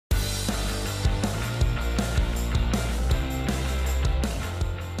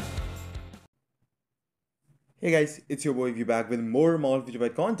Hey guys, it's your boy V back with more Future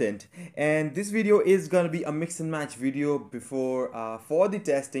content, and this video is gonna be a mix and match video before for the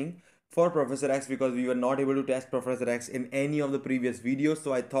testing for Professor X, because we were not able to test Professor X in any of the previous videos.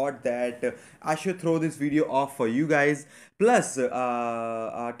 So I thought that I should throw this video off for you guys. Plus,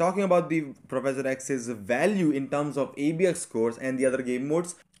 talking about the Professor X's value in terms of ABX scores and the other game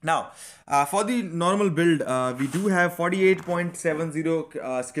modes. Now, for the normal build, we do have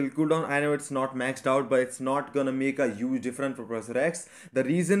 48.70 skill cooldown. I know it's not maxed out, but it's not gonna make a huge difference for Professor X. The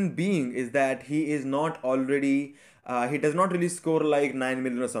reason being is that he is not already, he does not really score like 9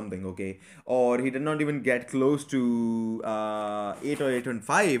 million or something, okay? Or he did not even get close to 8 or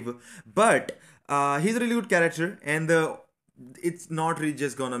 8.5, but he's a really good character, and it's not really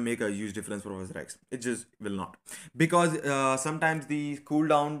just gonna make a huge difference for Professor X. It just will not, because sometimes the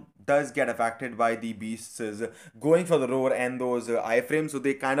cooldown does get affected by the beasts going for the roar and those iframes, so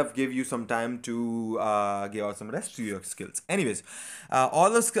they kind of give you some time to give out some rest to your skills. Anyways, all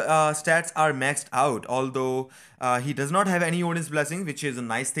the stats are maxed out, although he does not have any Odin's blessing, which is a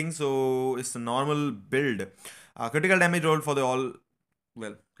nice thing. So it's a normal build. Critical damage roll for the all,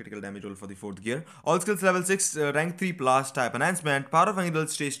 well, critical damage roll for the 4th gear. All skills level 6, rank 3 plus, type enhancement, power of angle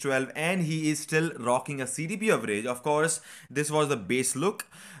stage 12, and he is still rocking a CDP of rage. Of course, this was the base look.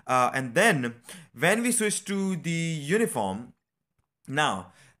 And then when we switch to the uniform,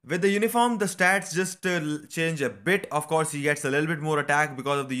 now with the uniform, the stats just change a bit. Of course, he gets a little bit more attack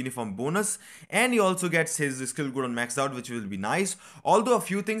because of the uniform bonus, and he also gets his skill cooldown maxed out, which will be nice. Although a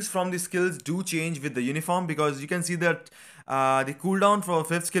few things from the skills do change with the uniform, because you can see that the cooldown for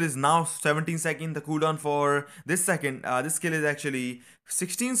 5th skill is now 17 seconds. The cooldown for this skill is actually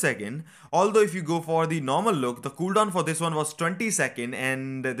 16 second. Although if you go for the normal look, the cooldown for this one was 20 second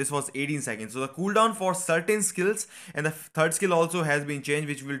and this was 18 seconds. So the cooldown for certain skills and the 3rd skill also has been changed,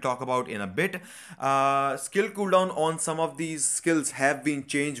 which we'll talk about in a bit. Skill cooldown on some of these skills have been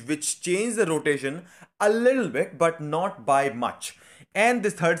changed, which change the rotation a little bit, but not by much. And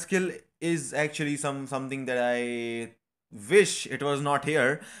this 3rd skill is actually something that I wish it was not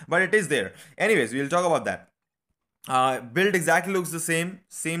here, but it is there. Anyways, we'll talk about that. Build exactly looks the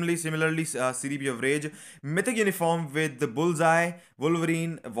similarly CDP of Rage, Mythic uniform with the Bullseye,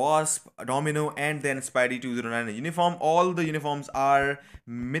 Wolverine, Wasp, Domino, and then Spidey 209 uniform. All the uniforms are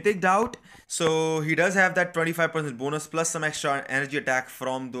mythiced out, so he does have that 25% bonus plus some extra energy attack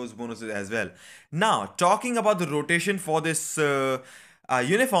from those bonuses as well. Now, talking about the rotation for this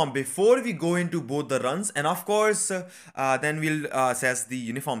uniform before we go into both the runs, and of course then we'll assess the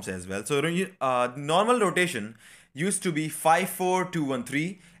uniforms as well. So normal rotation used to be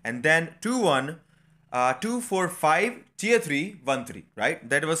 5-4-2-1-3, and then 2-1 2-4-5 tier 3 1-3, right?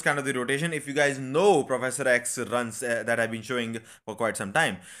 That was kind of the rotation, if you guys know Professor X runs that I've been showing for quite some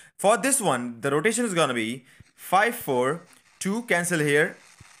time. For this one, the rotation is gonna be 5-4 2 cancel here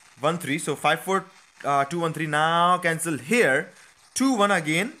 1-3, so 5-4 2-1-3, now cancel here 2-1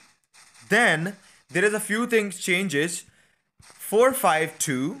 again. Then there is a few things changes.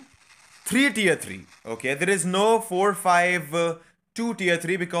 4-5-2 3 tier 3. Okay, there is no 4-5-2 tier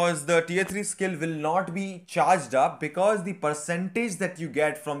 3, because the tier 3 skill will not be charged up, because the percentage that you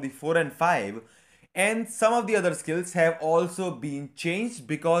get from the 4 and 5 and some of the other skills have also been changed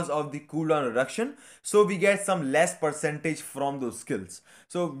because of the cooldown reduction, so we get some less percentage from those skills.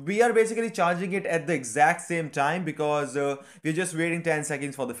 So we are basically charging it at the exact same time, because we're just waiting 10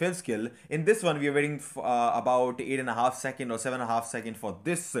 seconds for the 5th skill. In this one, we are waiting about 8.5 seconds or 7.5 seconds for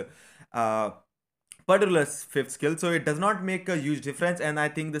this particular 5th skill, so it does not make a huge difference. And I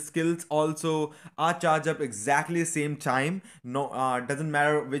think the skills also are charged up exactly the same time. No, doesn't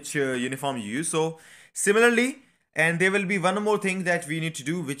matter which uniform you use. So similarly, and there will be one more thing that we need to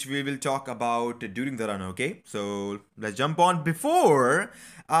do, which we will talk about during the run. Okay, so let's jump on. Before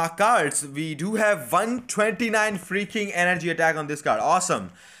cards, we do have 129 freaking energy attack on this card.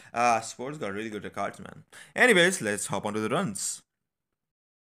 Awesome. Sports got really good cards, man. Anyways, let's hop onto the runs.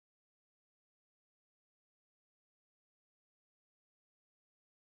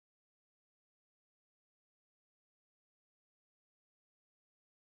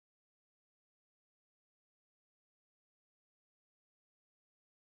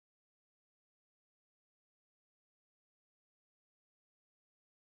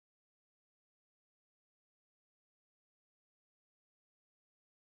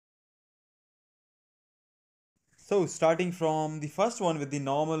 So starting from the first one with the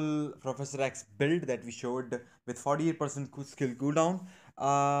normal Professor X build that we showed with 48% skill cooldown,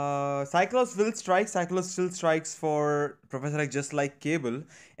 Cyclops will strike. Cyclops still strikes for Professor X just like Cable,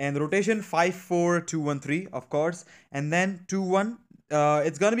 and rotation 5-4-2-1-3, of course, and then 2-1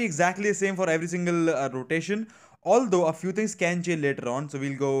 it's gonna be exactly the same for every single rotation. Although a few things can change later on. So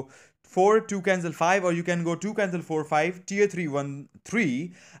we'll go 4 2 cancel 5, or you can go 2 cancel 4 5 tier 3 1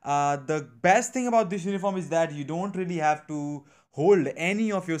 3. The best thing about this uniform is that you don't really have to hold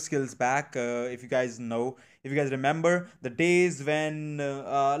any of your skills back. If you guys know, if you guys remember the days when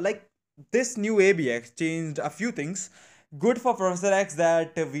like this new ABX changed a few things. Good for Professor X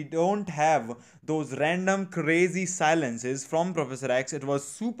that we don't have those random crazy silences from Professor X. It was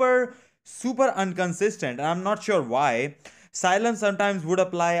super inconsistent, and I'm not sure why. Silence sometimes would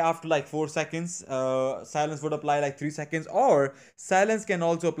apply after like 4 seconds, silence would apply like 3 seconds, or silence can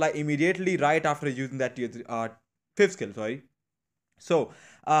also apply immediately right after using that fifth skill, sorry. So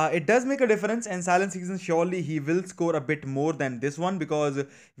it does make a difference, and Silent Season, surely he will score a bit more than this one, because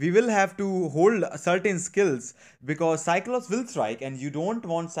we will have to hold certain skills, because Cyclops will strike and you don't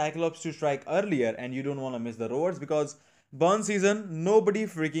want Cyclops to strike earlier, and you don't want to miss the roars, because burn season nobody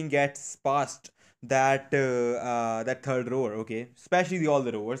freaking gets past that third roar, okay, especially all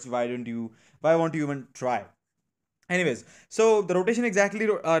the roars. Why won't you even try? Anyways, so the rotation exactly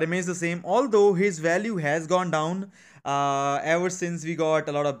remains the same, although his value has gone down ever since we got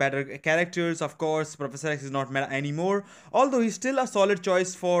a lot of better characters. Of course, Professor X is not meta anymore, although he's still a solid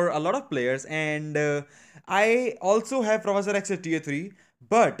choice for a lot of players. And I also have Professor X at tier 3,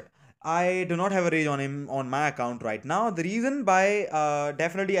 but I do not have a rage on him on my account right now. The reason by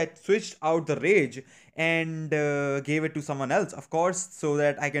definitely I switched out the rage and gave it to someone else, of course, so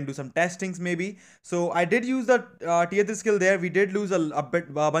that I can do some testings maybe. So I did use the tier 3 skill there. We did lose a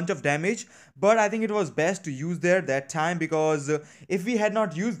bunch of damage, but I think it was best to use there that time, because if we had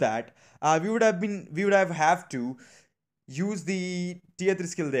not used that, we would have to use the tier 3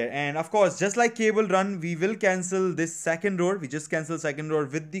 skill there. And of course, just like cable run, we will cancel this second roar. We just cancel second roar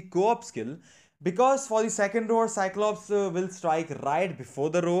with the co-op skill, because for the second roar, Cyclops will strike right before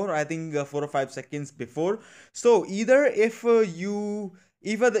the roar, I think 4 or 5 seconds before. So either if you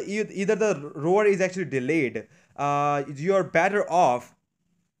either the roar is actually delayed, you're better off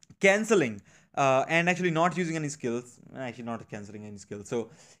canceling and actually not using any skills, actually not canceling any skills. So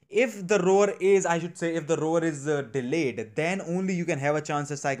if the roar is, I should say, if the roar is delayed, then only you can have a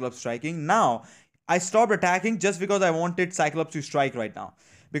chance at Cyclops striking. Now I stopped attacking just because I wanted Cyclops to strike right now,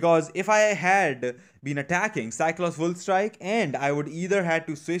 because if I had been attacking, Cyclops will strike, and I would either had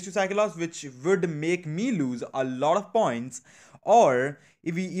to switch to Cyclops, which would make me lose a lot of points, or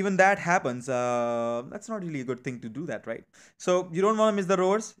if even that happens, that's not really a good thing to do that, right? So you don't want to miss the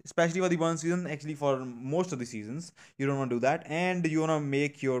roars, especially for the one season. Actually, for most of the seasons, you don't want to do that, and you want to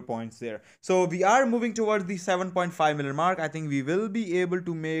make your points there. So we are moving towards the 7.5 million mark. I think we will be able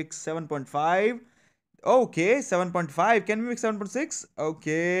to make 7.5. Okay, 7.5. Can we make 7.6?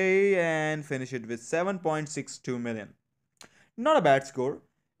 Okay, and finish it with 7.62 million. Not a bad score.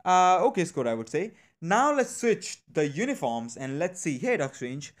 Okay score, I would say. Now let's switch the uniforms and let's see. Hey, Doc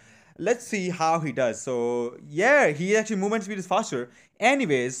Strange. Let's see how he does. So yeah, he actually movement speed is faster.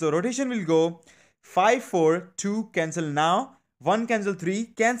 Anyways, so rotation will go 5 4 2 cancel now. 1 cancel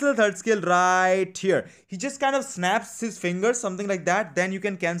 3 cancel the third skill right here. He just kind of snaps his fingers, something like that. Then you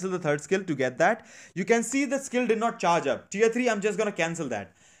can cancel the third skill to get that. You can see the skill did not charge up. Tier 3, I'm just gonna cancel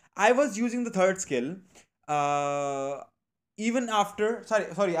that. I was using the third skill. Even after,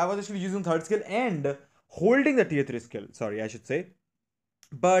 sorry, I was actually using third skill and holding the tier 3 skill, sorry, I should say,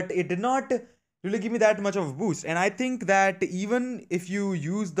 but it did not really give me that much of a boost. And I think that even if you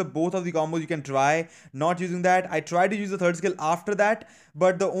use the both of the combos, you can try not using that. I tried to use the third skill after that,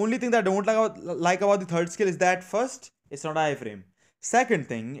 but the only thing that I don't like about the third skill is that, first, it's not iframe. Second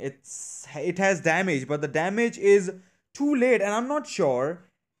thing, it has damage, but the damage is too late, and I'm not sure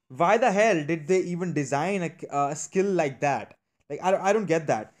why the hell did they even design a skill like that. Like, I don't get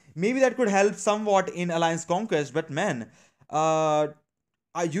that. Maybe that could help somewhat in Alliance Conquest, but man, uh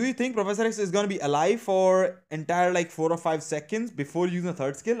do you think Professor X is gonna be alive for entire like 4 or 5 seconds before using the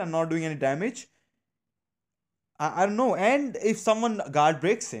third skill and not doing any damage? I don't know. And if someone guard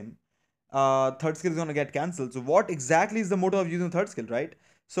breaks him, third skill is gonna get cancelled. So what exactly is the motive of using third skill, right?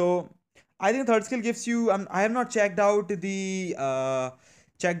 So I think third skill gives you. I have not checked out the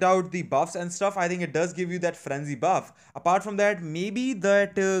buffs and stuff. I think it does give you that frenzy buff. Apart from that, maybe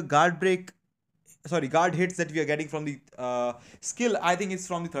that guard hits that we are getting from the skill, I think it's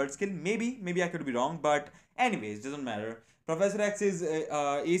from the third skill. Maybe I could be wrong, but anyways, doesn't matter. Professor X's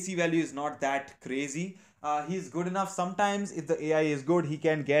AC value is not that crazy. He's good enough. Sometimes if the AI is good, he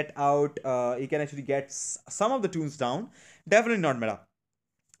can get out, he can actually get some of the tunes down. Definitely not meta.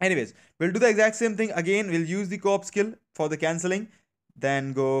 Anyways, we'll do the exact same thing again. We'll use the co-op skill for the cancelling,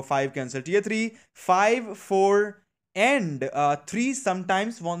 then go 5 cancel tier 3, 5 4 and 3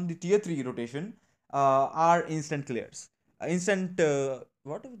 sometimes on the tier 3 rotation are instant clears. Instant,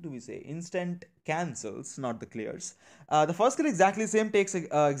 what do we say? Instant cancels, not the clears. The first skill exactly same, takes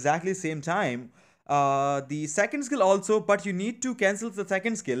exactly same time. The second skill also, but you need to cancel the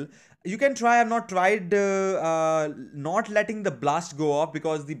second skill. You can try. I've not tried not letting the blast go off,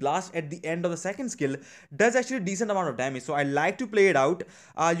 because the blast at the end of the second skill does actually a decent amount of damage. So I like to play it out.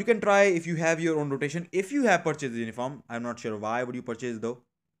 You can try if you have your own rotation. If you have purchased the uniform, I'm not sure why would you purchase though.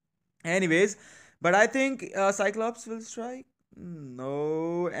 Anyways, but I think Cyclops will strike.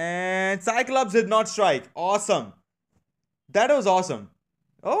 No, and Cyclops did not strike. Awesome. That was awesome.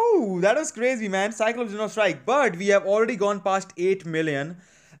 Oh, that was crazy, man. Cyclops did not strike, but we have already gone past 8 million,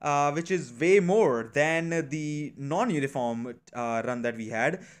 which is way more than the non-uniform run that we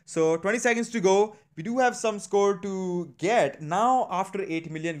had. So 20 seconds to go. We do have some score to get. Now, after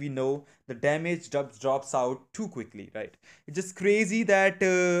 8 million, we know the damage drops out too quickly, right? It's just crazy that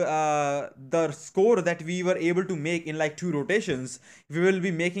the score that we were able to make in like 2 rotations, we will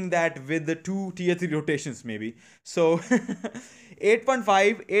be making that with the 2 tier 3 rotations maybe. So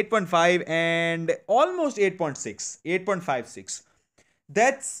 8.5, 8.5, and almost 8.6, 8.56.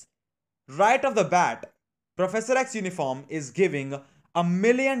 That's right off the bat. Professor X uniform is giving a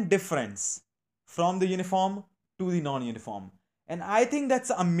million difference from the uniform to the non-uniform. And I think that's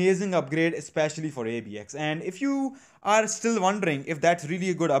an amazing upgrade, especially for ABX. And if you are still wondering if that's really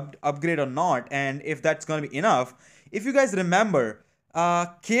a good upgrade or not, and if that's going to be enough, if you guys remember,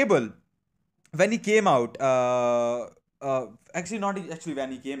 Cable, when he came out, actually not actually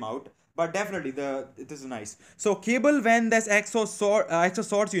when he came out, but definitely this is nice. So Cable, when this Exo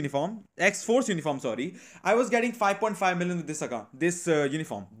Swords uniform, X Force uniform, sorry, I was getting 5.5 million with this account, this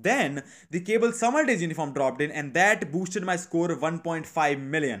uniform. Then the Cable Summer Days uniform dropped in, and that boosted my score 1.5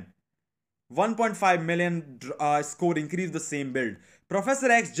 million. 1.5 million score increase the same build.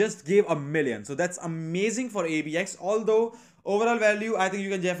 Professor X just gave a million, so that's amazing for ABX. Although overall value, I think you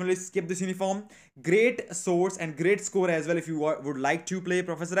can definitely skip this uniform. Great source and great score as well if you would like to play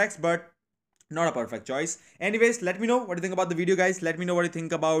Professor X, but not a perfect choice. Anyways, let me know what you think about the video, guys. Let me know what you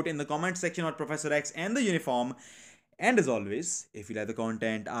think about in the comment section about Professor X and the uniform. And as always, if you like the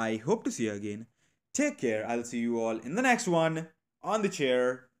content, I hope to see you again. Take care. I'll see you all in the next one on the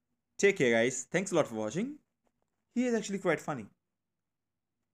chair. Take care, guys. Thanks a lot for watching. He is actually quite funny.